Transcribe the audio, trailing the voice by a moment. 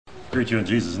Greet you in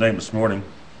Jesus' name this morning.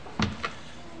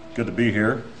 Good to be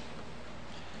here.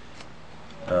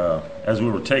 As we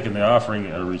were taking the offering,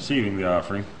 receiving the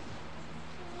offering,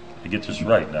 to get this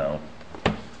right now,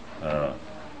 as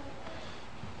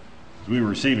we were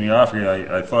receiving the offering,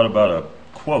 I thought about a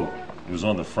quote. It was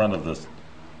on the front of the,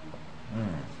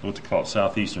 what they call it,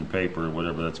 Southeastern paper, or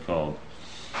whatever that's called.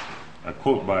 A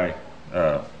quote by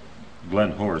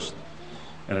Glenn Horst,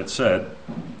 and it said,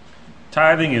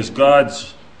 "Tithing is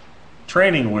God's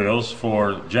training wheels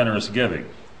for generous giving."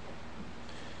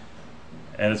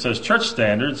 And it says church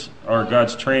standards are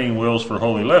God's training wheels for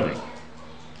holy living.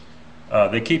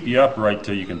 They keep you upright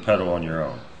till you can pedal on your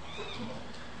own.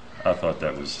 I thought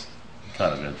that was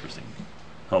kind of interesting.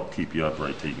 Help keep you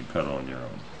upright till you can pedal on your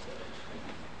own.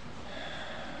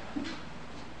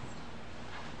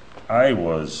 I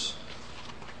was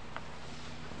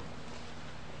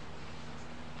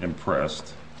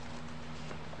impressed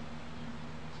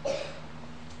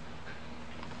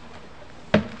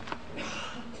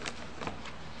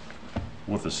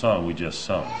with the song we just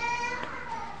sung.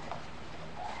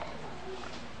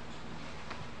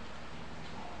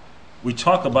 We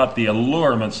talk about the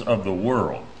allurements of the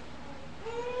world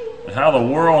and how the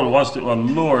world wants to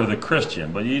allure the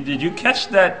Christian. But did you catch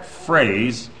that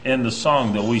phrase in the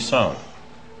song that we sung?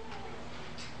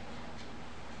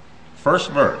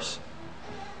 First verse.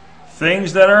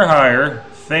 Things that are higher,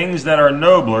 things that are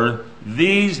nobler,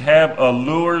 these have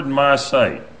allured my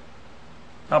sight.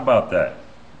 How about that?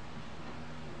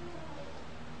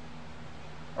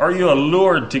 Are you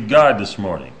allured to God this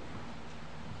morning?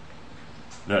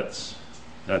 That's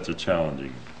a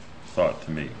challenging thought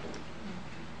to me.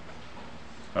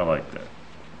 I like that.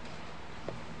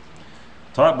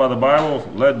 Taught by the Bible,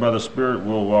 led by the Spirit,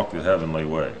 we'll walk the heavenly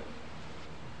way.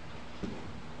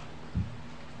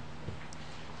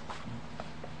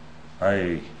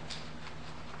 I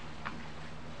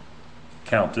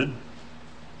counted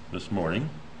this morning.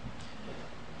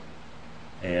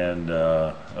 And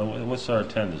what's our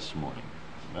attendance this morning?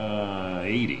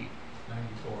 80.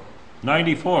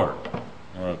 94.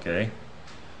 Okay.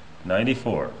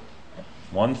 94.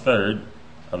 1/3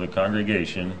 of the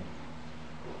congregation,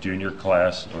 junior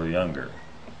class or younger,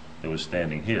 that was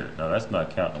standing here. Now that's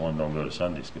not counting the ones that don't go to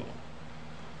Sunday school.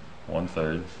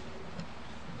 1/3.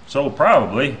 So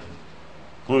probably,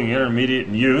 including intermediate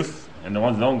and youth, and the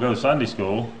ones that don't go to Sunday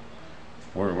school,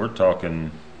 we're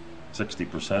talking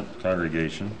 60%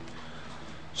 congregation.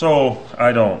 So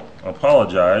I don't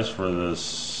apologize for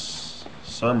this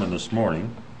sermon this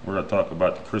morning. We're going to talk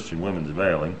about the Christian women's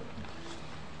veiling.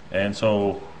 And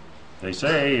so they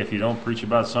say if you don't preach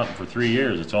about something for 3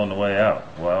 years, it's on the way out.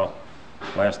 Well,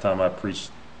 last time I preached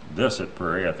this at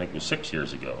Prairie, I think it was 6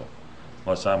 years ago,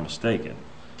 unless I'm mistaken.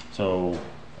 So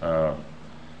we're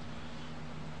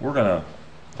going to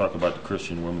talk about the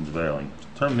Christian women's veiling.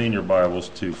 Turn me in your Bibles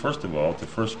to, first of all, to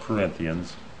 1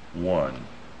 Corinthians 1.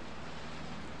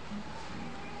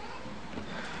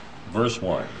 Verse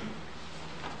 1.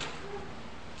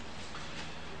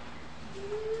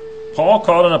 Paul,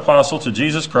 called an apostle to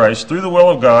Jesus Christ through the will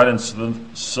of God, and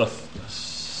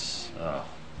Sosthenes.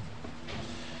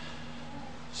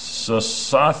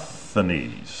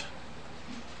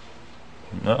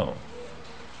 No.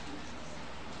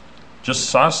 Just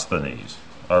Sosthenes,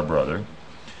 our brother,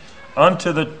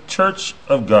 unto the church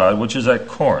of God which is at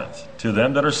Corinth, to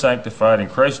them that are sanctified in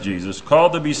Christ Jesus,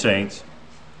 called to be saints,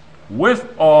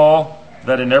 with all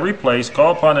that in every place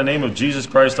call upon the name of Jesus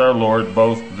Christ our Lord,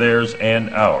 both theirs and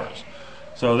ours.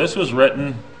 So this was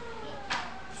written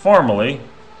formally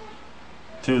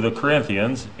to the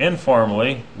Corinthians.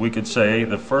 Informally, we could say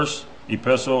the first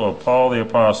epistle of Paul the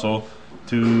Apostle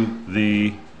to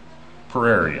the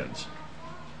Prairians.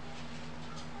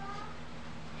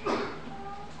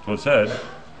 So it said,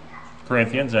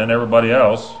 Corinthians and everybody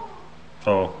else.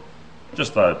 So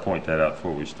just thought I'd point that out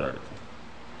before we started.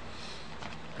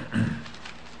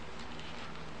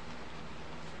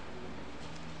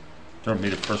 Turn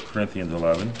me to 1 Corinthians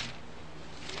 11.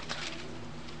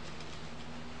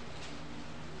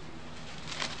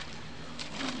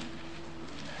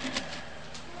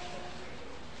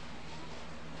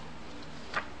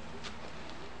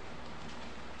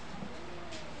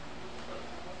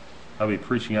 I'll be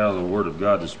preaching out of the Word of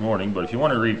God this morning, but if you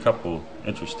want to read a couple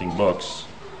interesting books,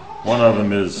 one of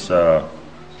them is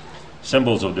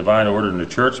Symbols of Divine Order in the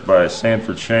Church by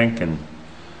Sanford Shank and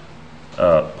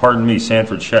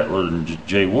Sanford Shetler and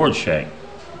J. Ward Shank.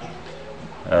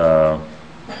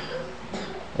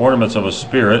 Ornaments of a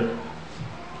Spirit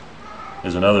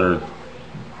is another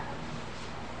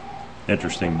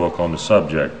interesting book on the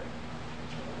subject.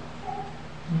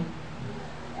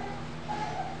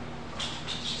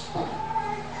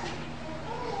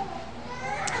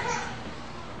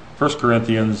 1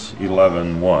 Corinthians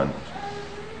 11:1.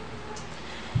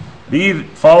 Be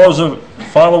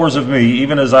followers of me,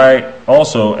 even as I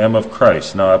also am of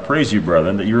Christ. Now I praise you,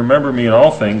 brethren, that you remember me in all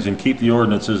things and keep the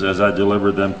ordinances as I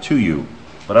delivered them to you.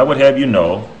 But I would have you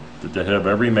know that the head of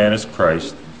every man is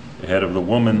Christ, the head of the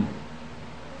woman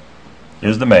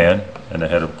is the man, and the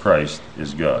head of Christ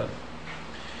is God.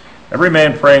 Every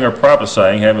man praying or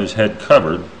prophesying, having his head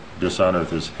covered, dishonoreth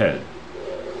his head.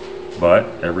 But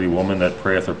every woman that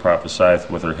prayeth or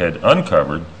prophesieth with her head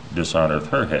uncovered, dishonoreth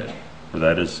her head. For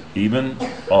that is even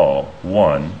all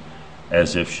one,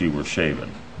 as if she were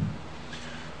shaven.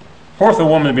 For if a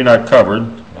woman be not covered,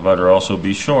 let her also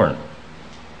be shorn.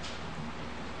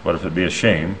 But if it be a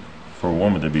shame for a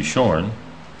woman to be shorn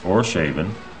or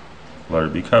shaven, let her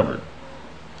be covered.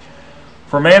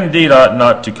 For a man indeed ought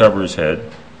not to cover his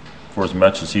head, for as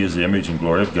much as he is the image and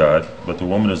glory of God, but the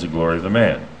woman is the glory of the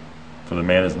man. For the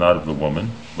man is not of the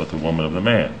woman, but the woman of the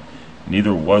man.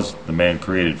 Neither was the man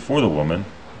created for the woman,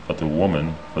 but the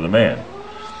woman for the man.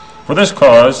 For this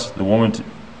cause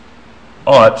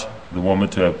ought the woman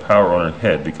to have power on her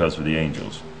head because of the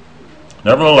angels.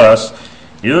 Nevertheless,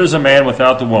 neither is a man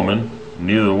without the woman,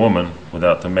 neither the woman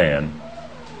without the man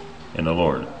in the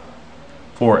Lord.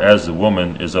 For as the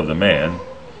woman is of the man,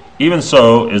 even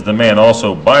so is the man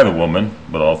also by the woman,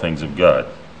 but all things of God.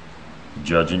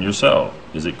 Judge in yourself.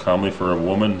 Is it comely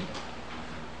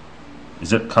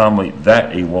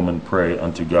that a woman pray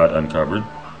unto God uncovered?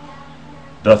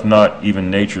 Doth not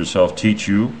even nature itself teach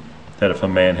you that if a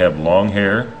man have long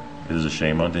hair, it is a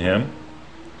shame unto him?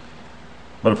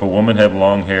 But if a woman have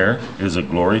long hair, it is a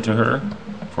glory to her,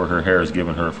 for her hair is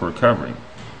given her for a covering.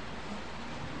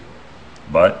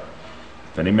 But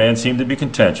if any man seem to be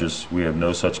contentious, we have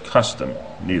no such custom,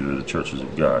 neither the churches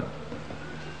of God.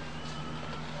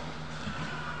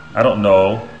 I don't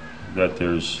know that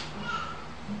there's,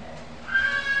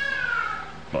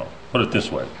 well, put it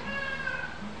this way.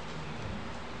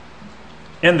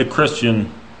 In the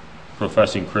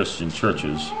professing Christian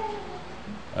churches,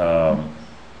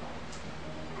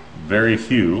 very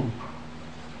few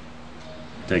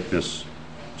take this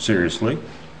seriously.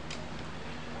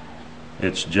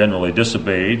 It's generally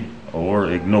disobeyed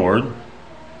or ignored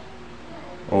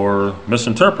or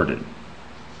misinterpreted.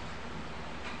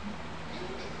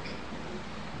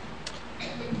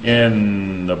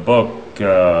 In the book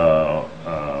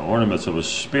Ornaments of a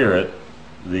Spirit,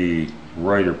 the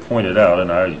writer pointed out,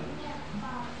 and I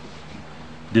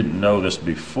didn't know this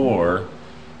before,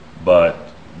 but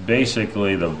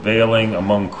basically the veiling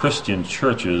among Christian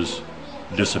churches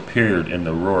disappeared in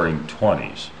the Roaring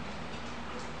 '20s.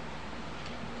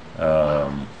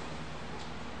 I'm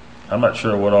not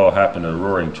sure what all happened in the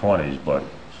Roaring '20s, but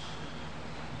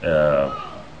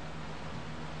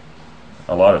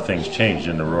a lot of things changed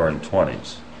in the Roaring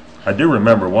 '20s. I do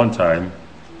remember one time,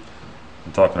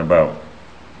 I'm talking about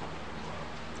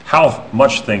how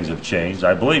much things have changed.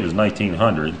 I believe it was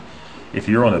 1900. If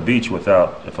a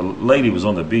lady was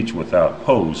on the beach without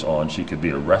hose on, she could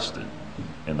be arrested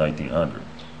in 1900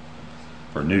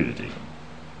 for nudity.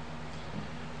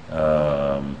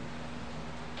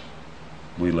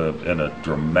 We live in a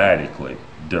dramatically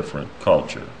different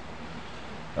culture.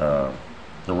 The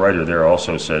writer there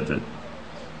also said that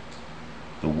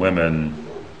the women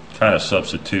kind of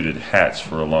substituted hats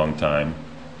for a long time.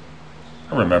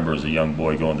 I remember as a young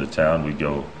boy going to town, we'd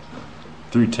go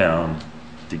through town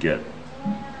to get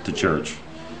to church,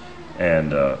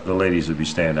 and the ladies would be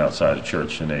standing outside the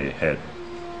church and they had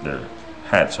their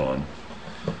hats on,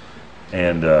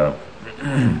 and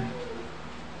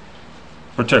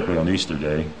particularly on Easter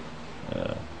Day,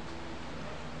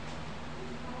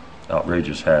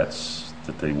 outrageous hats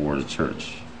that they wore to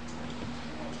church.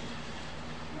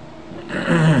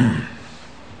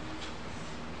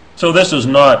 So this is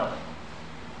not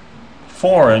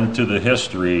foreign to the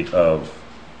history of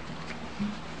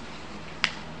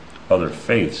other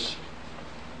faiths.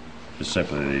 Just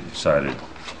simply they decided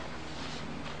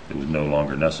it was no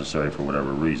longer necessary for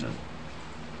whatever reason.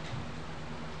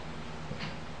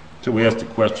 So we have to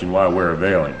question, why wear a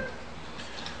veiling?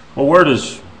 Well, where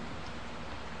does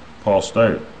Paul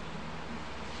start?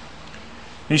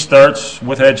 He starts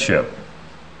with headship.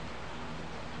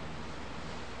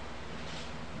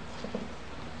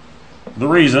 The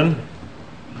reason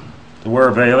to wear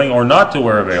a veiling or not to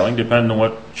wear a veiling, depending on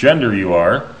what gender you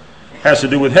are, has to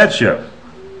do with headship.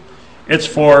 It's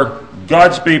for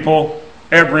God's people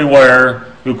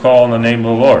everywhere who call on the name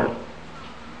of the Lord.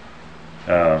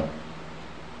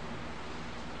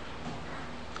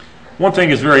 One thing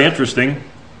is very interesting,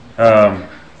 and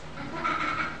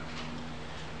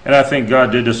I think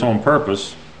God did this on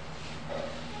purpose.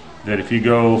 that if you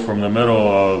go from the middle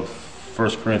of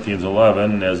 1 Corinthians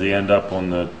 11 as they end up on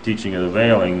the teaching of the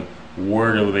veiling,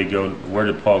 where do they go? Where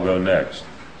did Paul go next?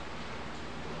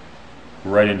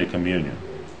 Right into communion.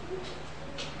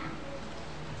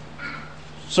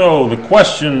 So the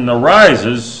question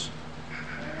arises,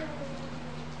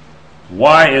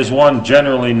 why is one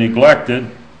generally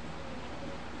neglected,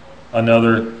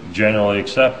 another generally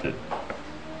accepted?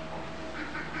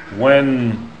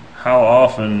 How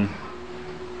often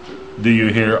do you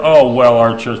hear, oh, well,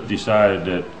 our church decided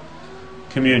that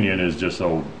communion is just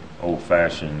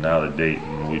old-fashioned, out of date,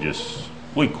 and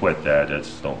we quit that.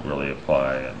 It don't really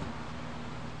apply. And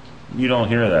you don't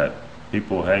hear that.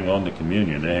 People hang on to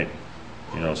communion.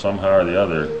 Somehow or the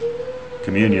other,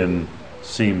 communion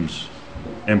seems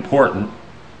important.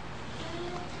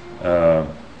 And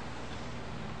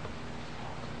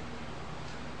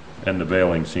the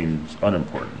veiling seems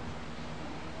unimportant.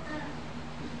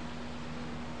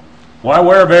 Why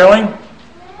wear veiling?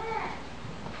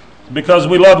 Because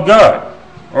we love God.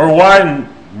 Or why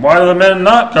do the men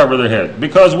not cover their head?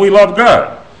 Because we love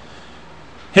God.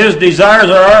 His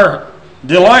desires are our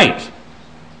delight.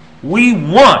 We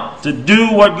want to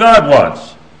do what God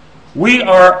wants. We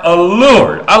are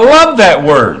allured. I love that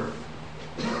word.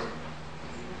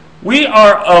 We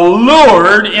are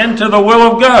allured into the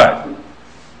will of God.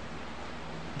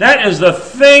 That is the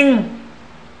thing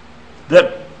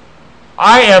that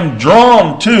I am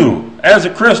drawn to as a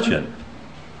Christian.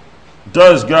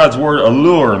 Does God's word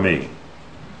allure me?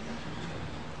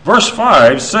 Verse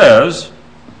 5 says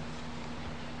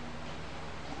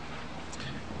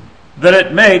that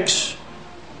it makes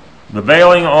the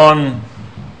veiling on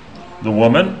the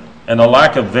woman and the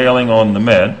lack of veiling on the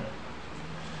men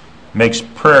makes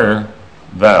prayer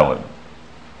valid.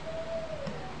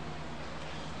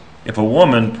 If a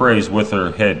woman prays with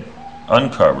her head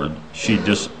uncovered, she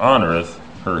dishonoreth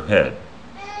her head.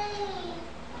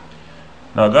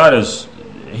 Now God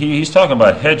he's talking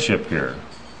about headship here.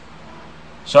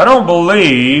 So I don't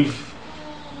believe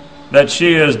that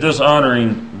she is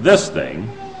dishonoring this thing.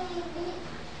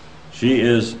 She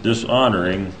is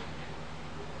dishonoring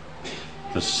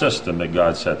the system that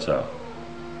God sets up.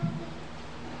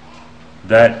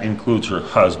 That includes her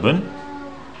husband,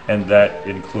 and that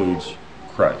includes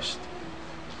Christ.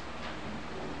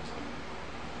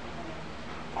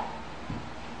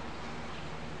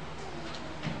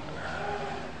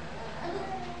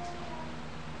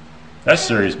 That's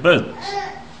serious business.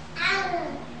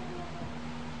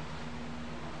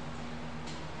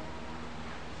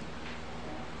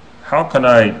 How can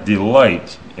I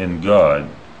delight in God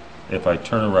if I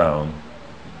turn around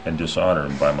and dishonor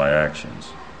Him by my actions?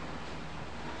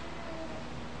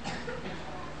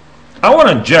 I want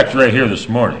to inject right here this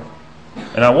morning,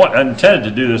 and I intended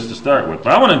to do this to start with,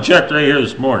 but I want to inject right here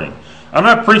this morning. I'm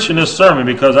not preaching this sermon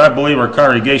because I believe our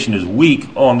congregation is weak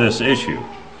on this issue.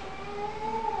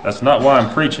 That's not why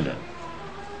I'm preaching it.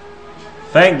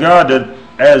 Thank God that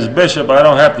as bishop I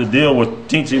don't have to deal with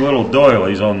teensy little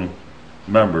doilies on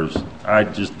members. I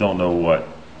just don't know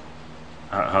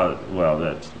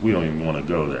we don't even want to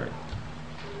go there.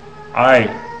 I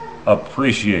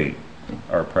appreciate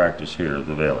our practice here of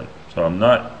the veiling. So I'm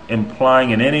not implying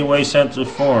in any way, sense, or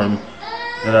form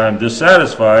that I'm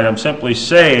dissatisfied. I'm simply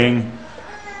saying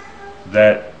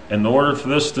that in order for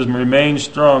this to remain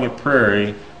strong at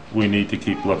Prairie, we need to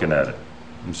keep looking at it.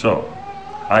 And so,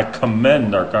 I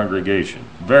commend our congregation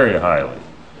very highly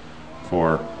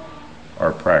for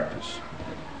our practice.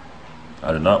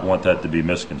 I do not want that to be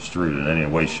misconstrued in any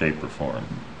way, shape, or form.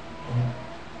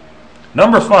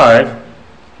 Number 5,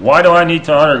 why do I need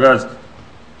to honor God's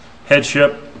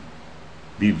headship,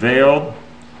 be veiled?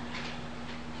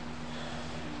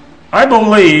 I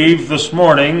believe this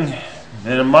morning,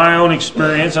 and in my own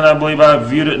experience, and I believe I've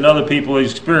viewed it in other people's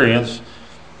experience,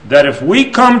 that if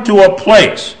we come to a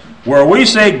place where we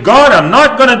say, God, I'm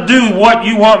not going to do what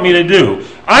you want me to do,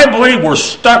 I believe we're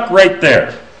stuck right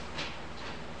there.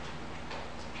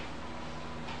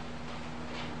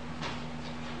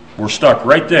 We're stuck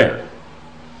right there.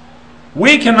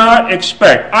 We cannot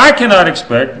expect, I cannot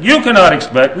expect, you cannot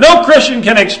expect, no Christian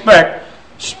can expect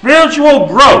spiritual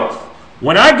growth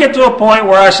when I get to a point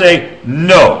where I say,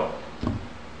 no.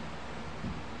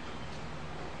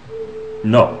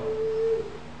 No.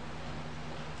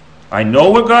 I know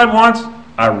what God wants.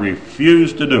 I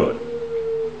refuse to do it.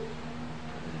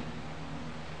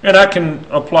 And that can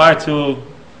apply to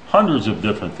hundreds of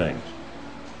different things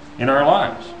in our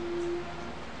lives.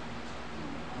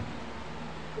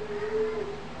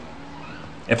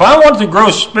 If I want to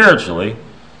grow spiritually,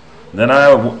 then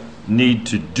I need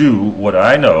to do what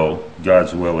I know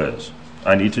God's will is.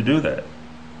 I need to do that.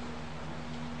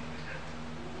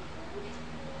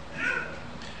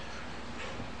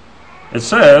 It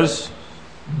says,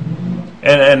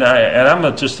 and I'm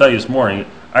going to just tell you this morning,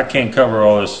 I can't cover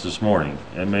all this morning.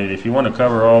 I mean, if you want to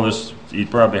cover all this, you'd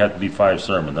probably have to be 5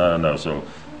 sermons. I don't know. So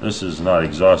this is not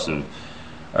exhaustive.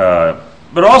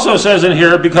 But also it says in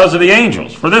here, because of the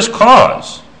angels, for this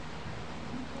cause,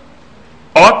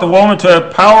 ought the woman to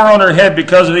have power on her head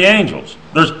because of the angels.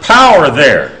 There's power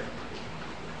there.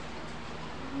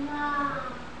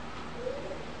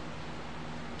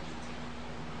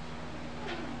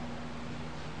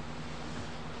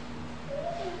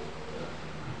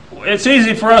 It's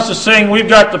easy for us to sing, we've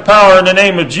got the power in the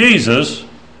name of Jesus,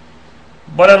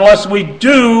 but unless we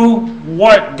do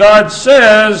what God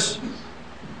says,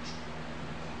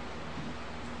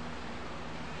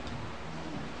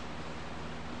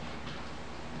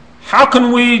 how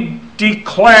can we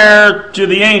declare to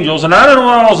the angels, and I don't know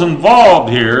what all's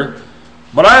involved here,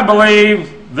 but I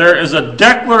believe there is a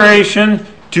declaration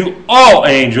to all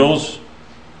angels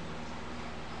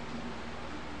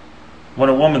when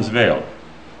a woman's veiled.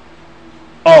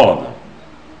 All of them.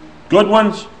 Good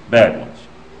ones, bad ones.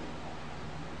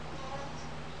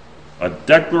 A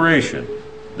declaration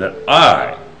that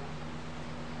I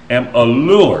am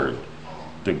allured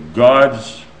to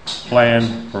God's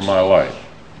plan for my life.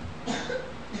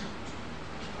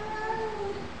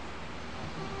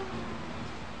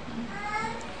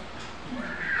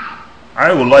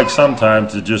 I would like sometime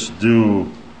to just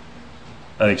do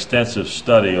an extensive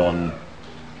study on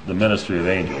the ministry of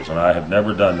angels, and I have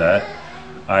never done that.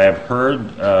 I have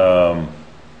heard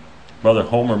Brother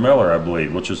Homer Miller, I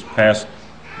believe, which is passed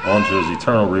on to his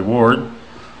eternal reward,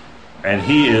 and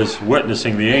he is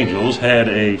witnessing the angels, had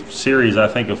a series, I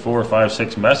think, of 4 or 5,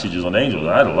 6 messages on angels.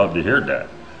 I'd love to hear that.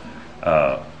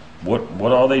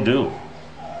 What all they do.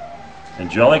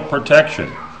 Angelic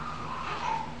protection.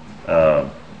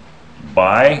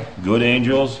 By good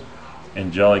angels,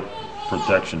 angelic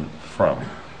protection from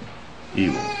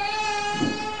evil.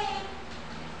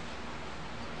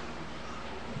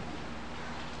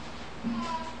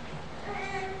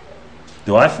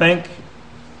 Do I think,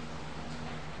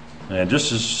 and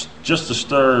just to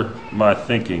stir my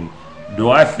thinking, do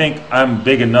I think I'm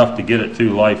big enough to get it through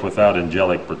life without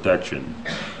angelic protection?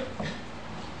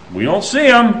 We don't see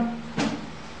them.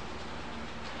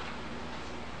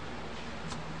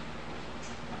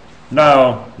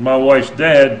 Now, my wife's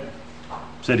dad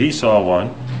said he saw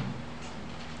one.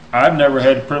 I've never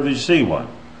had the privilege to see one.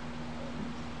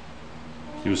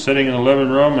 He was sitting in the living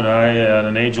room, and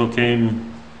an angel came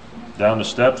down the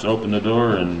steps, opened the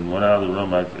door, and went out of the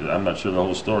room. I'm not sure the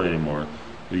whole story anymore,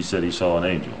 but he said he saw an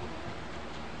angel.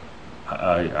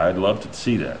 I'd love to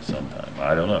see that sometime.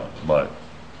 I don't know, but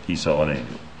he saw an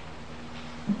angel.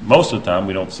 Most of the time,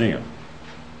 we don't see them.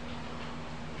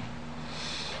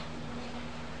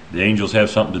 The angels have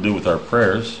something to do with our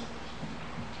prayers.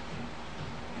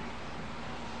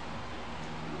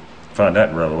 Find that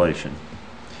in Revelation.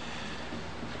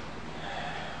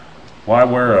 Why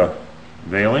wear a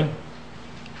veiling?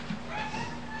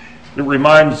 It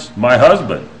reminds my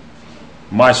husband,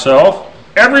 myself,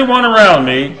 everyone around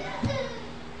me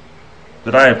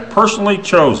that I have personally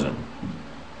chosen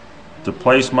to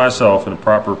place myself in a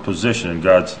proper position in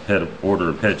God's order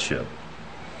of headship.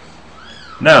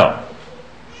 Now,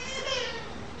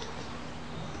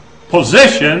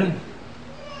 position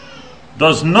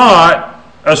does not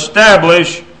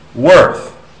establish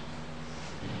worth.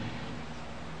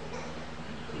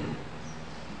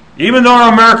 Even though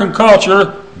our American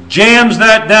culture jams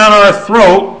that down our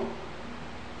throat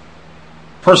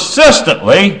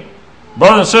persistently,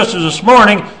 brothers and sisters, this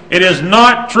morning, it is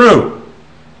not true.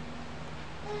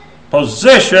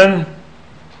 Position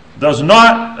does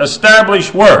not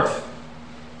establish worth.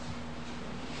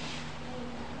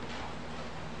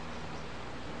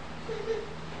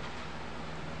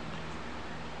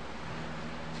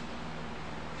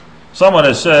 Someone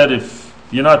has said, if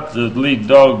you're not the lead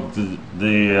dog,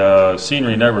 the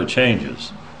scenery never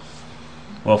changes.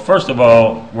 Well, first of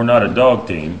all, we're not a dog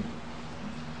team.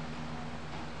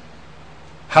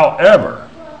 However,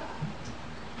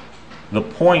 the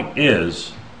point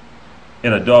is,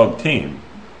 in a dog team,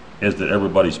 is that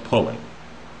everybody's pulling.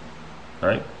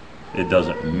 Right? It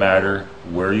doesn't matter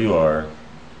where you are.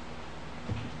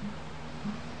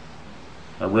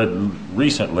 I read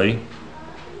recently,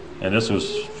 and this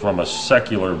was from a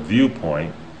secular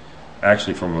viewpoint,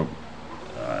 actually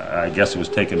I guess it was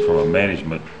taken from a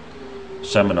management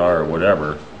seminar or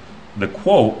whatever, the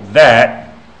quote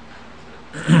that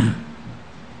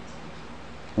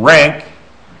rank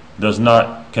does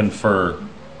not confer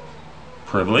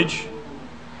privilege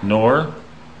nor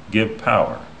give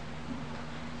power.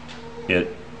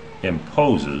 It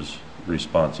imposes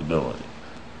responsibility.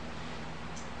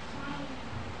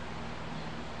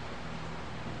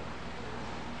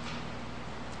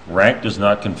 Rank does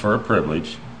not confer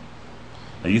privilege.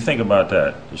 Now you think about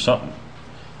that. There's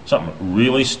something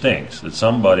really stinks that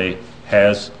somebody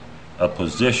has a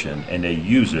position and they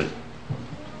use it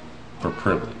for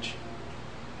privilege.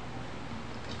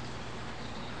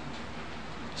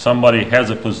 Somebody has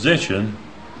a position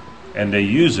and they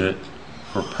use it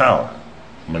for power,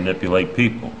 manipulate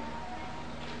people.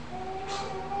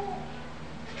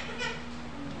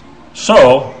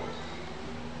 So,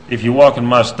 if you walk in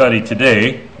my study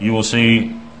today, you will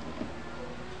see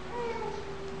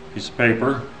a piece of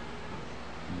paper.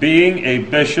 Being a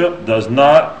bishop does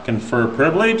not confer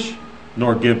privilege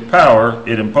nor give power,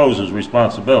 it imposes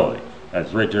responsibility.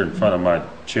 That's right there in front of my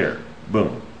chair.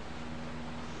 Boom.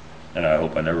 And I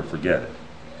hope I never forget it.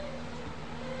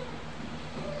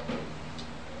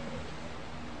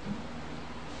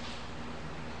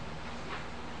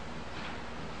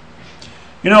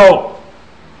 You know,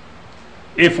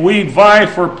 if we vie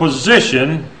for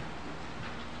position,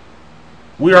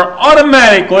 we are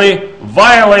automatically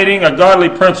violating a godly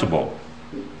principle.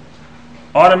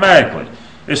 Automatically.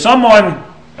 If someone,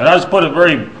 and I'll just put it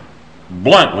very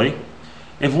bluntly,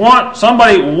 if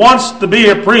somebody wants to be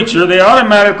a preacher, they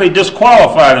automatically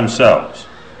disqualify themselves.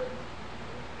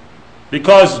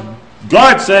 Because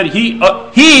God said He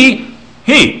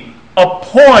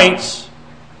appoints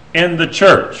in the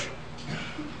church.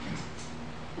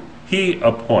 He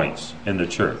appoints in the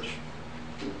church.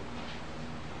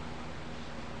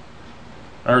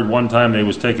 I heard one time they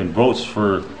was taking votes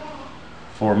for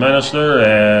a minister,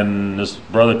 and this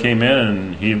brother came in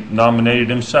and he nominated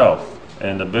himself.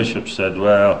 And the bishop said,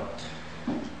 well,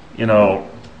 you know,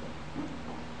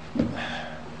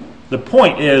 the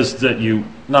point is that you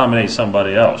nominate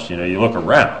somebody else. You know, you look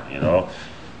around, you know.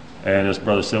 And this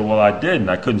brother said, well, I did, and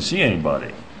I couldn't see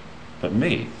anybody but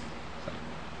me.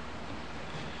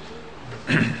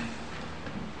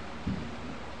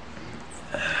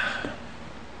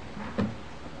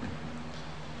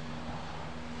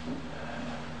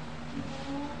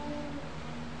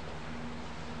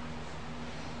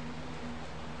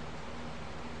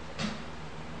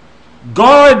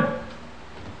 God,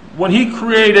 when He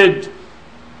created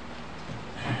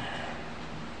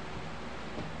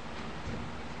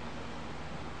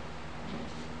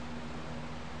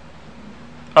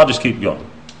I'll just keep going.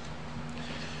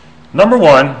 Number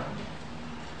one,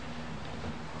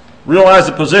 realize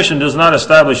the position does not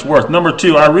establish worth. Number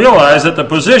two, I realize that the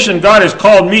position God has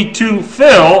called me to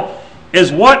fill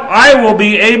is what I will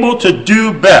be able to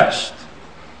do best.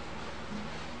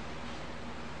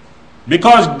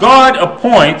 Because God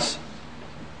appoints,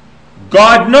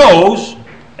 God knows,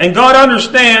 and God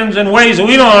understands in ways that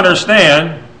we don't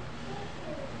understand.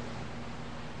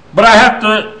 But I have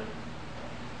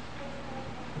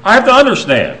to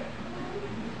understand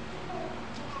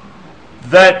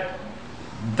that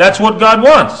that's what God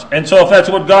wants. And so if that's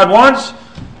what God wants,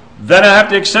 then I have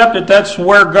to accept that that's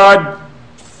where God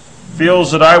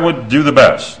feels that I would do the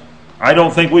best. I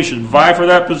don't think we should vie for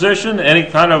that position, any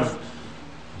kind of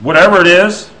whatever it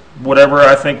is, whatever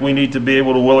I think we need to be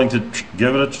able to willing to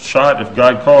give it a shot if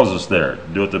God calls us there.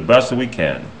 Do it the best that we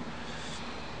can.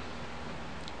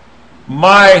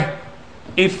 My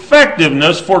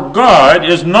effectiveness for God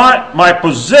is not my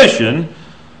position,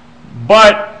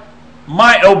 but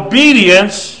my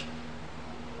obedience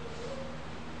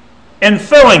in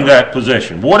filling that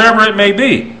position, whatever it may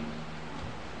be.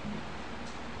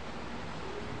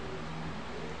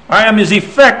 I am as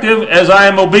effective as I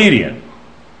am obedient.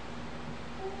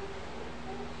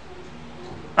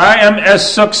 I am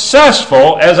as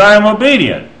successful as I am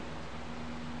obedient.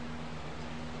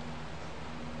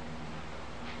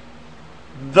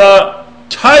 The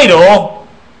title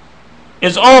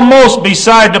is almost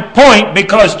beside the point,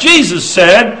 because Jesus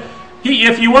said,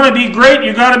 if you want to be great,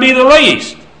 you got to be the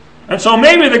least. And so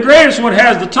maybe the greatest one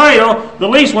has the title, the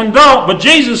least one don't, but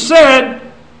Jesus said,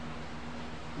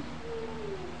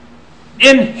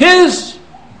 in His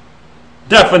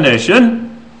definition,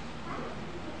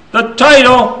 the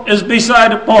title is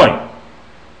beside the point.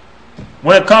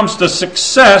 When it comes to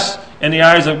success in the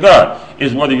eyes of God,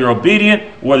 is whether you're obedient,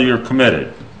 whether you're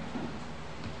committed.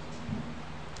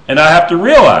 And I have to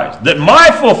realize that my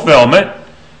fulfillment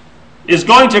is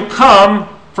going to come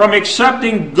from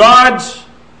accepting God's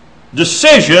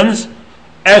decisions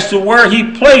as to where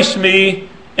He placed me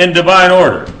in divine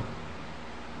order.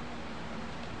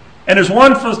 And there's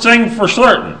one thing for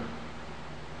certain,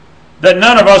 that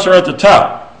none of us are at the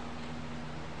top.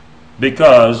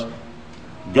 Because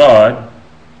God,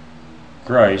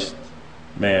 Christ,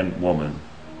 man, woman.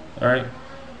 All right?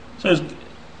 So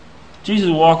Jesus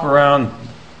walk around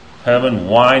heaven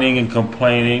whining and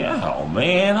complaining, oh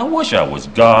man, I wish I was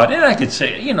God. And I could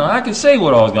say, I could say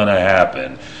what was going to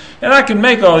happen. And I can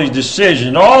make all these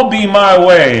decisions, all be my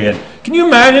way. And can you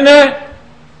imagine that?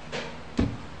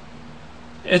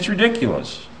 It's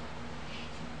ridiculous.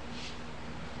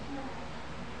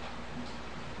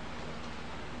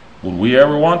 Would we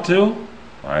ever want to?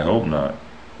 I hope not.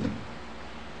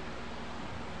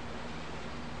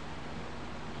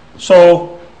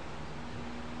 So,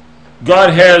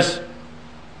 God has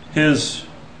His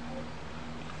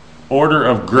order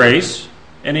of grace,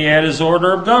 and He had His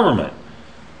order of government.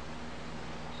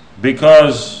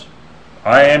 Because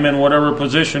I am in whatever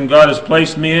position God has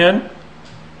placed me in,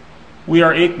 we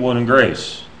are equal in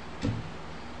grace.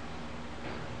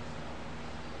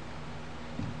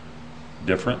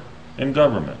 Different in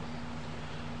government.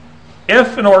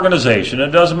 If an organization, it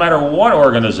doesn't matter what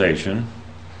organization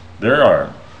there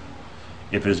are,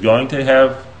 if it's going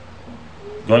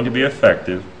to be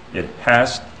effective,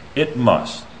 it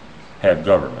must have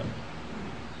government.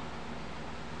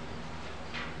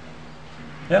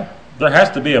 Yeah, there has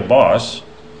to be a boss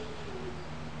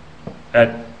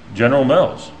at General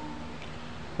Mills.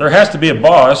 There has to be a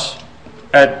boss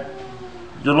at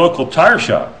your local tire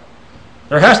shop.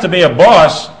 There has to be a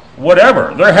boss,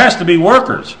 whatever. There has to be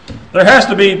workers. There has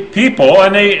to be people,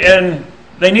 and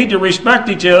they need to respect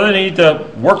each other. They need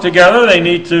to work together. They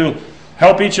need to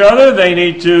help each other. They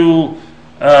need to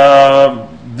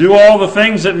do all the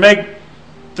things that make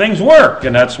things work,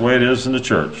 and that's the way it is in the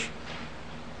church.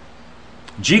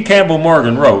 G. Campbell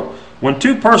Morgan wrote, "When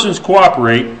two persons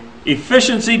cooperate,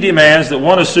 efficiency demands that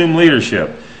one assume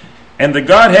leadership, and the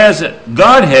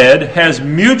Godhead has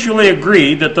mutually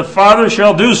agreed that the Father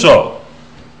shall do so.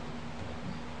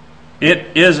 It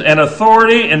is an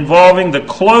authority involving the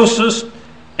closest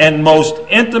and most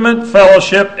intimate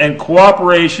fellowship and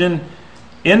cooperation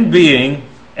in being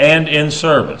and in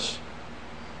service."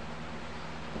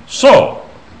 So,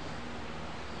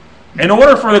 in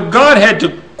order for the Godhead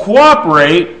to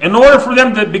cooperate, in order for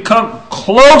them to become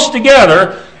close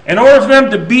together, in order for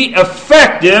them to be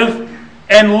effective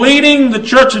and leading the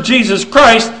Church of Jesus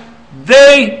Christ,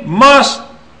 they must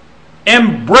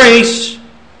embrace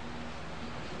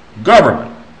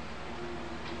government.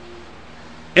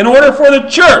 In order for the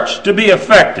church to be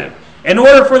effective, in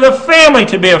order for the family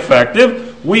to be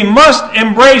effective, we must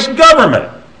embrace government.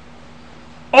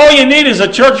 All you need is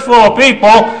a church full of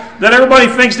people that everybody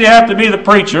thinks they have to be the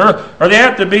preacher, or they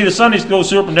have to be the Sunday school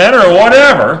superintendent, or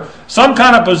whatever, some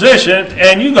kind of position,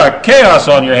 and you got chaos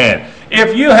on your hand.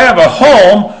 If you have a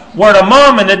home where the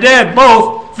mom and the dad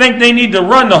both think they need to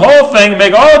run the whole thing,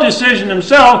 make all the decisions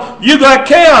themselves, you got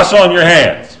chaos on your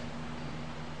hands.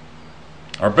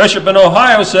 Our bishop in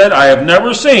Ohio said, "I have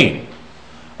never seen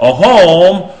a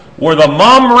home where the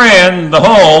mom ran the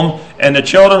home and the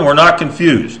children were not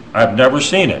confused. I've never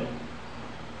seen it.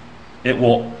 It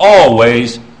will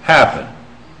always happen."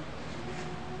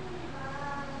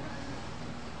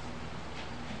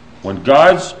 When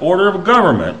God's order of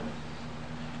government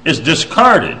is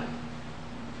discarded,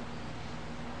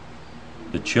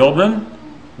 the children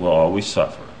will always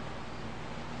suffer.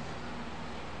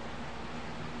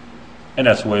 And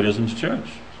that's the way it is in the church.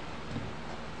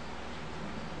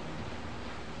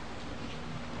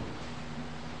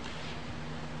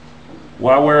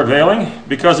 Why wear veiling?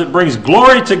 Because it brings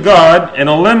glory to God and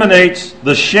eliminates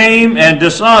the shame and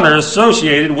dishonor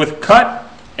associated with cut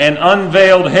and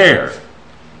unveiled hair.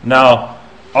 Now,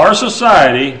 our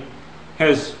society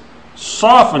has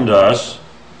softened us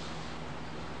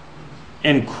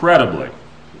incredibly.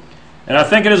 And I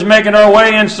think it is making our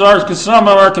way into some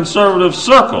of our conservative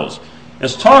circles.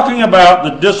 It's talking about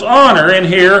the dishonor in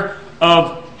here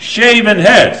of shaven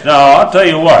heads. Now, I'll tell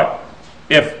you what.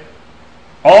 If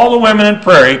all the women in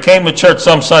Prairie came to church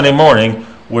some Sunday morning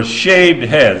with shaved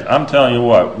heads, I'm telling you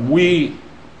what would we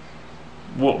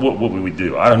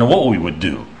do? I don't know what we would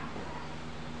do.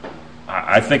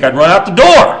 I think I'd run out the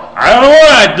door. I don't know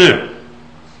what I'd do.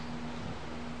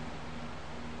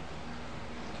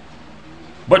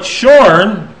 But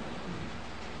shorn,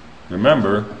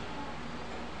 remember,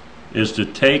 is to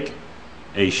take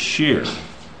a shear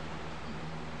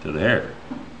to the hair.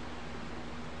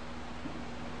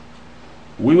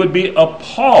 We would be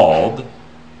appalled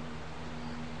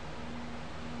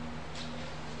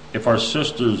if our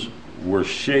sisters were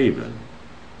shaven.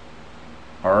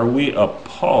 Are we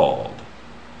appalled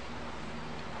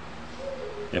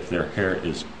if their hair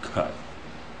is cut?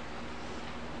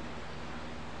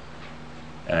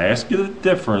 And I ask you the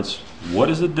difference. What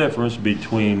is the difference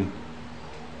between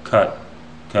cut,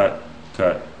 cut,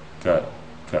 cut, cut,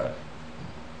 cut?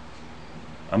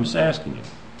 I'm just asking you.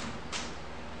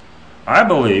 I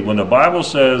believe when the Bible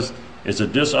says it's a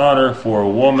dishonor for a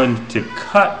woman to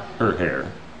cut her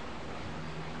hair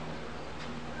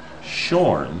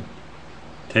shorn,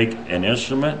 take an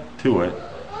instrument to it,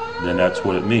 then that's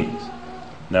what it means.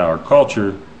 Now, our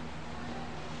culture,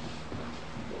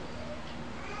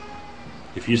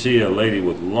 if you see a lady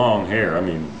with long hair, I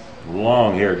mean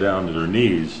long hair down to their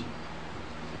knees,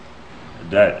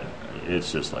 that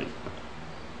it's just like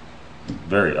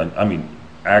very, I mean,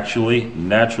 actually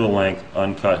natural length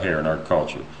uncut hair in our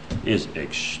culture is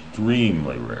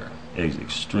extremely rare. It is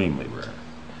extremely rare.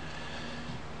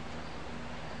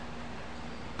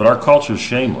 But our culture is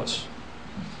shameless.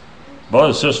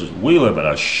 Brothers and sisters, we live in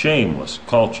a shameless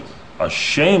culture. A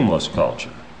shameless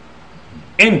culture.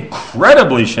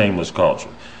 Incredibly shameless culture.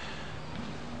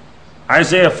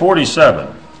 Isaiah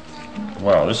 47.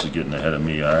 Wow, this is getting ahead of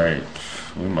me.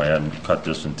 We might have to cut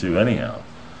this in two anyhow.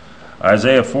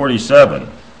 Isaiah 47.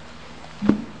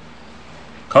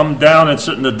 Come down and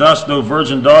sit in the dust, O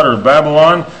virgin daughter of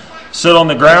Babylon. Sit on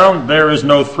the ground, there is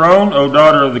no throne, O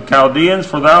daughter of the Chaldeans,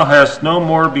 for thou shalt no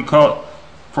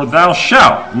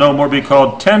more be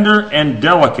called tender and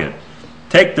delicate.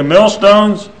 Take the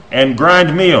millstones and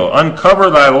grind meal. Uncover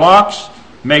thy locks,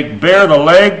 make bare the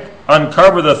leg,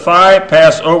 uncover the thigh,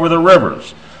 pass over the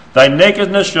rivers. Thy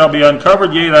nakedness shall be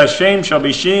uncovered, yea, thy shame shall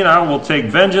be seen. I will take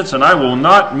vengeance, and I will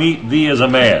not meet thee as a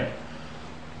man.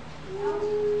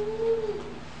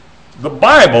 The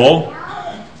Bible,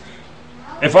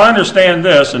 if I understand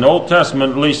this, in the Old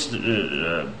Testament at least,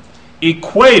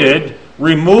 equated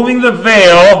removing the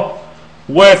veil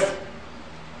with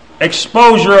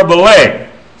exposure of the leg.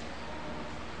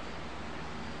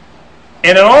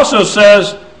 And it also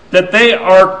says that they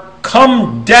are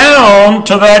come down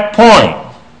to that point.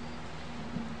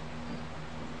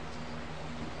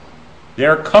 They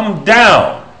are come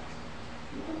down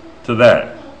to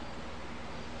that.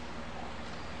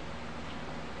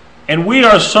 And we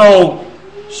are so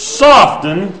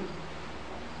softened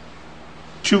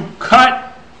to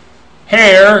cut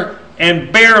hair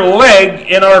and bare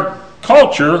leg in our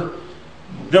culture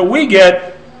that we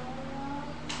get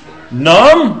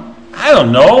numb. I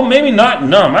don't know, maybe not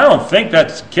numb. I don't think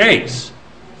that's the case.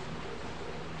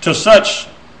 To such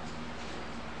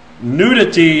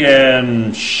nudity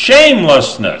and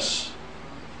shamelessness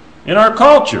in our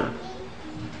culture.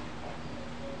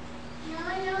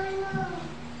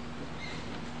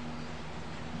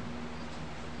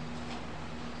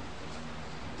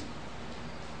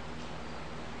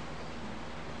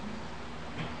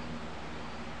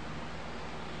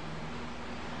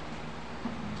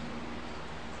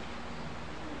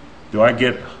 Do I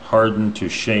get hardened to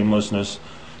shamelessness?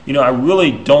 You know, I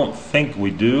really don't think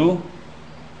we do.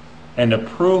 And the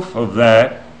proof of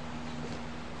that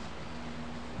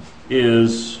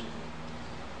is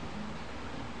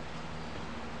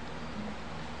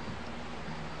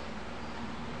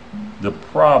the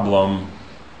problem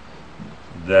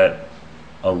that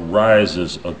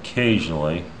arises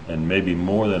occasionally, and maybe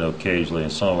more than occasionally in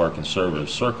some of our conservative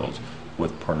circles,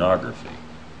 with pornography.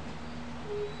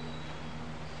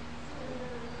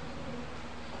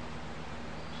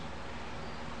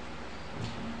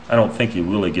 I don't think you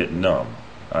really get numb.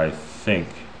 I think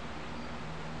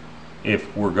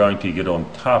if we're going to get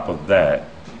on top of that,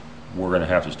 we're going to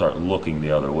have to start looking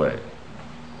the other way.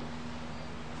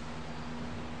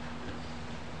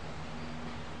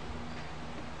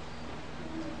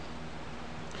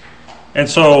 And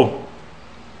so,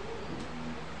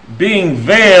 being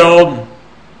veiled,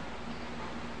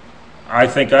 I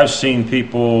think I've seen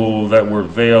people that were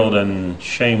veiled and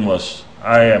shameless,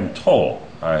 I am told.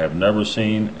 I have never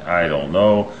seen, I don't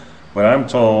know, but I'm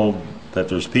told that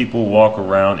there's people walk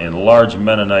around in large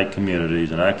Mennonite communities,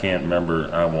 and I can't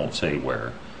remember, I won't say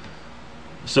where,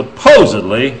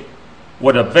 supposedly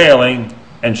with a veiling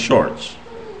and shorts.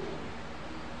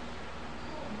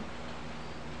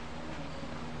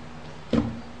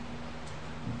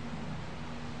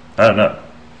 I don't know.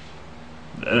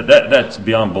 That's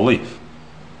beyond belief.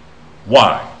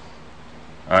 Why?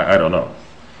 I don't know.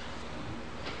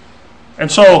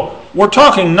 And so we're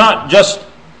talking not just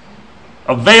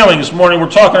a veiling this morning, we're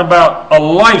talking about a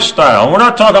lifestyle. We're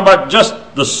not talking about just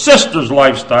the sister's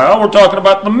lifestyle, we're talking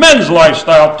about the men's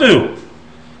lifestyle too.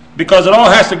 Because it all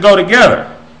has to go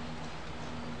together.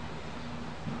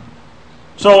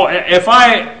 So if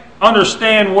I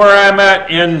understand where I'm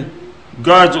at in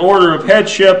God's order of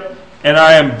headship and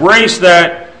I embrace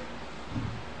that,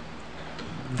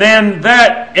 then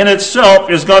that in itself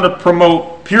is going to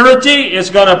promote purity, it's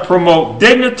going to promote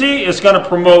dignity, it's going to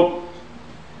promote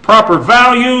proper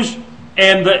values,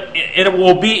 and it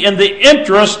will be in the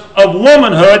interest of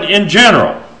womanhood in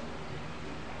general.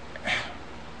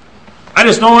 I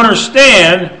just don't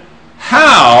understand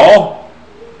how,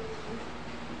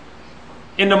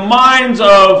 in the minds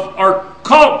of our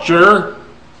culture,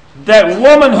 that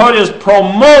womanhood is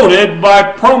promoted by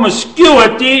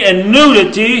promiscuity and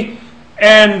nudity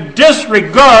and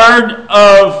disregard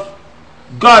of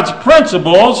God's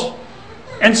principles,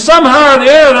 and somehow or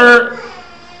the other,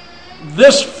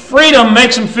 this freedom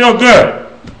makes them feel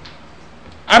good.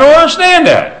 I don't understand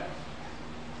that.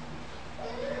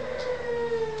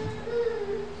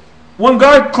 When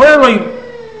God clearly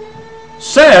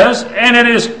says, and it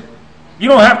is, you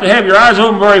don't have to have your eyes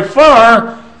open very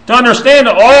far to understand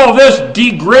that all this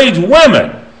degrades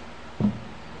women.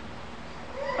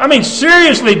 I mean,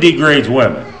 seriously degrades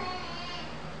women.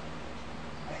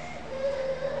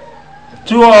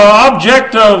 To an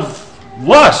object of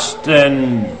lust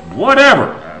and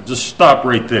whatever. I'll just stop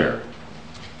right there.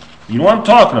 You know what I'm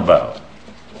talking about.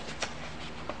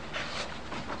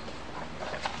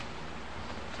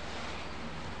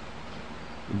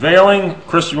 Veiling,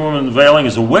 Christian woman veiling,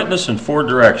 is a witness in 4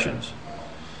 directions.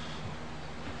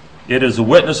 It is a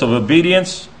witness of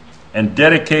obedience and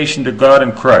dedication to God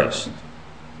and Christ.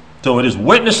 So it is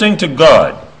witnessing to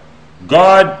God.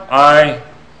 God, I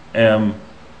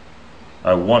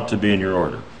want to be in your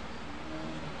order.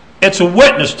 It's a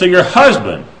witness to your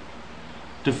husband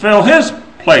to fill his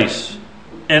place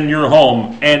in your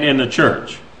home and in the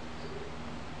church.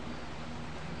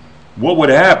 What would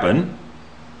happen?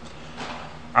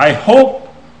 I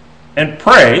hope and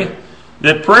pray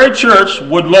that Prayer Church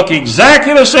would look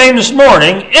exactly the same this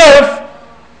morning if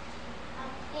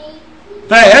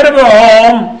the head of the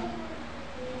home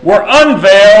were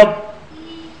unveiled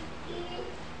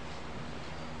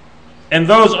and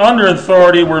those under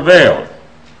authority were veiled.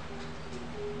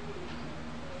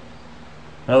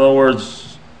 In other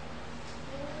words,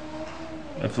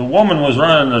 if the woman was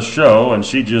running the show and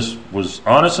she just was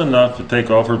honest enough to take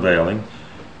off her veiling,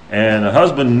 and the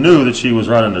husband knew that she was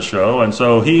running the show, and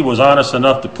so he was honest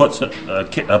enough to put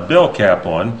a bill cap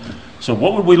on. So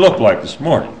what would we look like this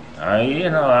morning?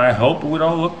 I hope we'd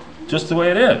all look just the way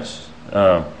it is.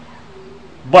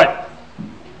 But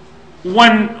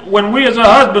when we as a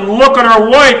husband look at our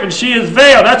wife and she is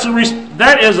veiled,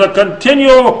 that is a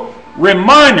continual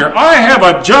reminder. I have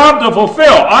a job to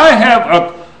fulfill.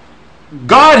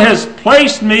 God has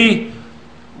placed me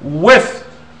with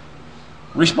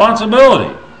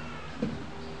responsibility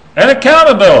and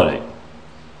accountability.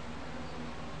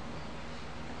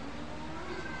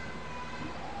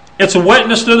 It's a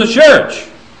witness to the church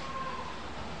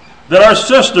that our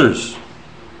sisters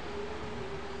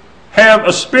have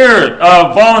a spirit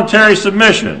of voluntary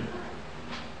submission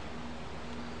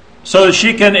so that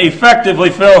she can effectively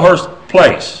fill her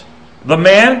place. The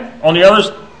man on the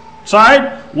other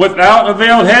side, without a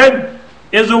veiled head,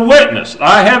 is a witness.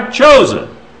 I have chosen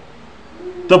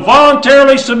to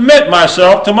voluntarily submit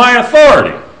myself to my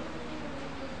authority.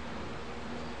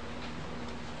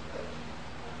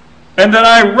 And that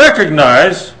I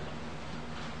recognize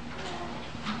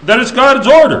that it's God's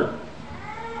order.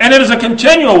 And it is a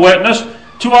continual witness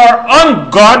to our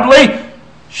ungodly,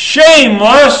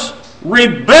 shameless,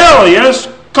 rebellious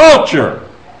culture.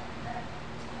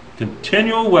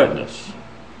 Continual witness.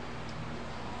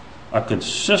 A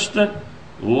consistent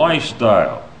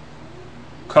lifestyle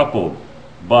coupled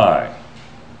by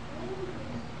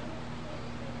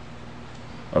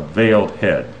a veiled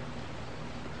head.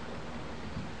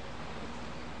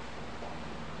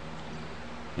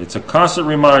 It's a constant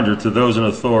reminder to those in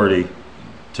authority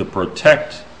to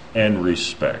protect and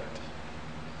respect.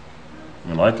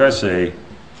 And like I say,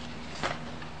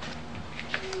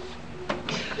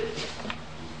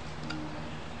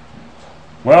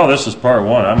 well, this is part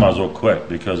 1. I might as well quit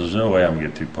because there's no way I'm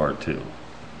going to get to part 2.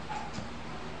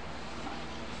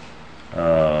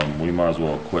 We might as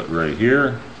well quit right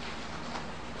here.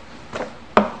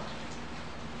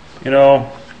 You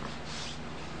know,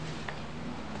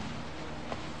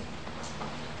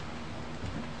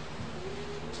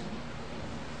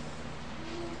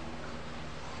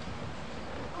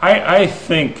 I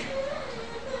think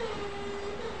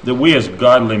that we as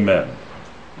godly men,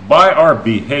 by our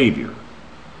behavior,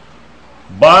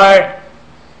 by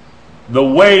the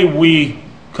way we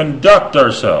conduct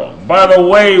ourselves, by the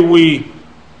way we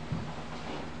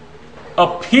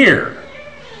appear,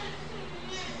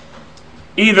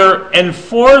 either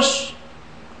enforce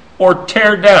or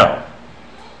tear down.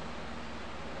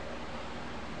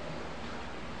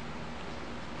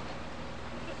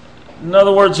 In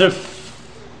other words, if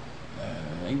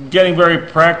getting very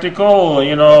practical,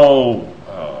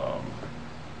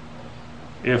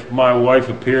 if my wife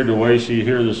appeared the way she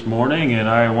here this morning and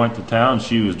I went to town,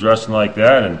 she was dressing like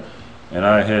that, and and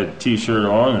I had t-shirt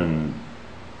on and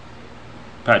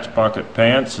patch pocket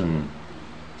pants and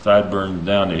sideburns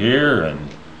down to here and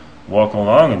walking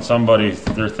along, and somebody,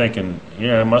 they're thinking,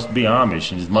 yeah, it must be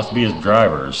Amish, and it must be his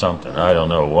driver or something. I don't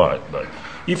know what, but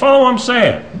you follow what I'm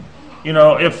saying? You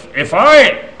know, if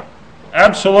I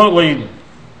absolutely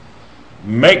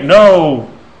make no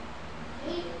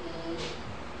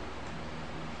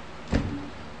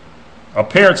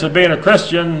appearance of being a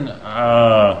Christian,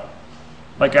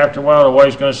 like after a while the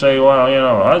wife's going to say, well, you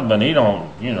know, husband, he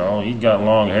don't, you know, he's got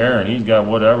long hair and he's got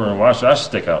whatever, and why should I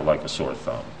stick out like a sore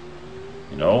thumb?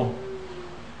 You know?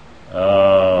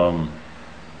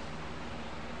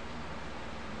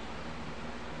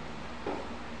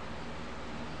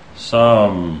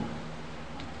 Some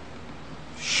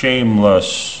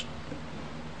shameless,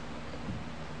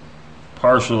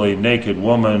 partially naked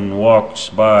woman walks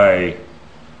by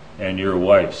and your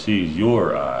wife sees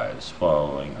your eyes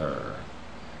following her.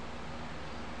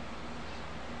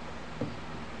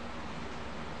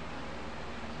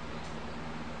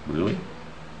 Really?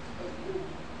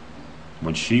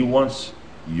 When she wants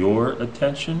your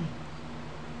attention?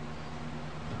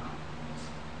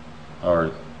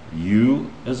 Are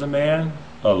you, as a man,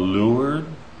 allured?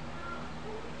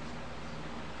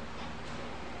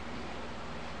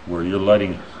 Where you're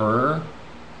letting her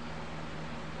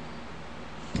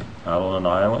out on an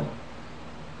island?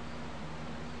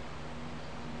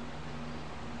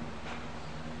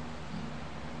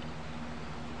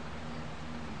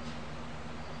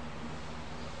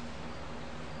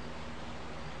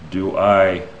 Do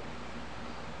I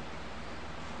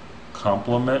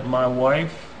compliment my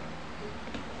wife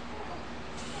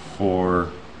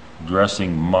for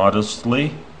dressing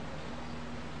modestly,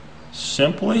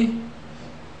 simply?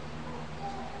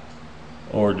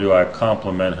 Or do I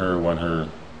compliment her when her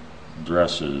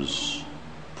dress is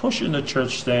pushing the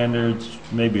church standards,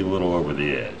 maybe a little over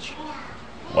the edge?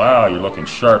 Wow, you're looking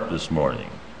sharp this morning.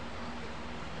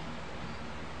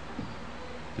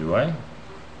 Do I?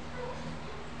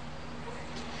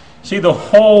 See, the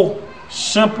whole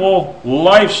simple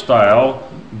lifestyle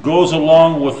goes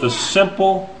along with the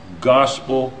simple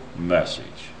gospel message.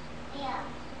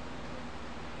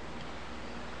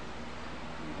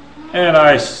 And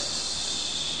I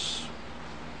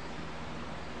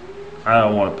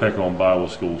don't want to pick on Bible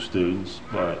school students,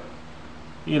 but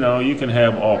you know, you can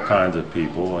have all kinds of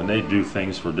people and they do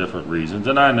things for different reasons.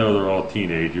 And I know they're all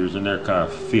teenagers and they're kind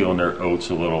of feeling their oats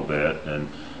a little bit, and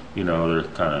you know, they're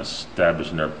kind of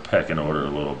establishing their pecking order a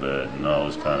little bit and all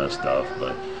this kind of stuff.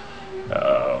 But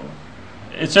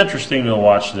it's interesting to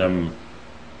watch them.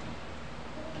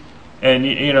 And,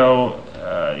 you know,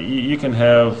 you can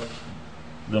have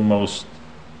the most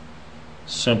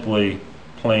simply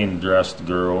plain dressed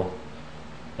girl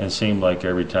and seem like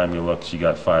every time you look, she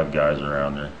got 5 guys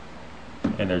around her.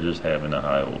 And they're just having a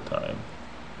high old time.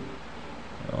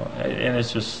 You know, and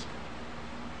it's just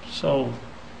so...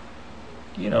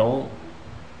 You know,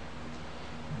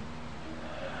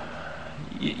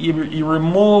 you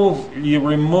remove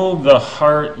the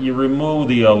heart, you remove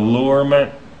the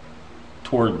allurement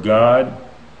toward God,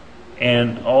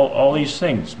 and all these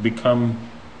things become,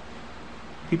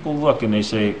 people look and they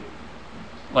say,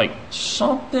 like,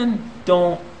 something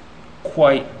don't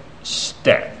quite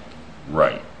stack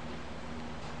right.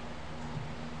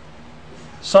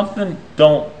 Something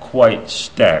don't quite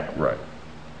stack right.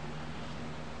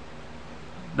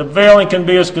 The veiling can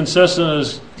be as consistent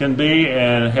as can be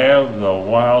and have the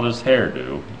wildest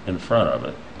hairdo in front of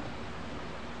it.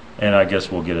 And I guess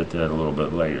we'll get at that a little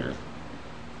bit later.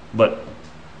 But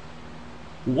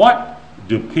what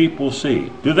do people see?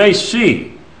 Do they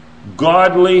see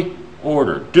godly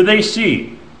order? Do they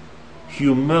see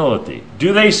humility?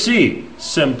 Do they see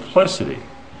simplicity?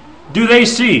 Do they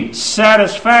see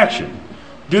satisfaction?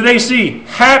 Do they see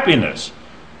happiness?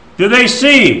 Do they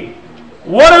see...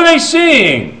 What are they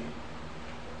seeing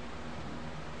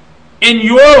in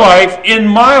your life, in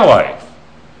my life?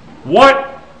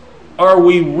 What are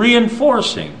we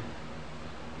reinforcing?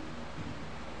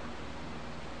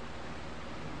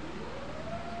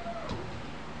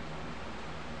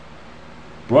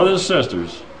 Brothers and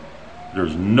sisters,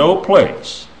 there's no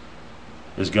place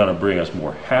that's going to bring us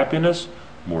more happiness,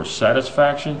 more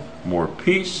satisfaction, more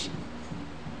peace,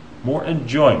 more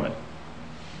enjoyment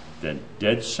than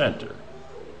dead center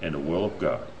in the will of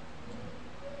God.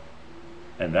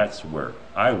 And that's where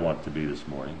I want to be this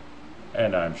morning,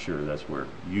 and I'm sure that's where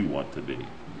you want to be.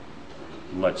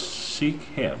 Let's seek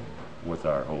Him with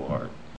our whole heart.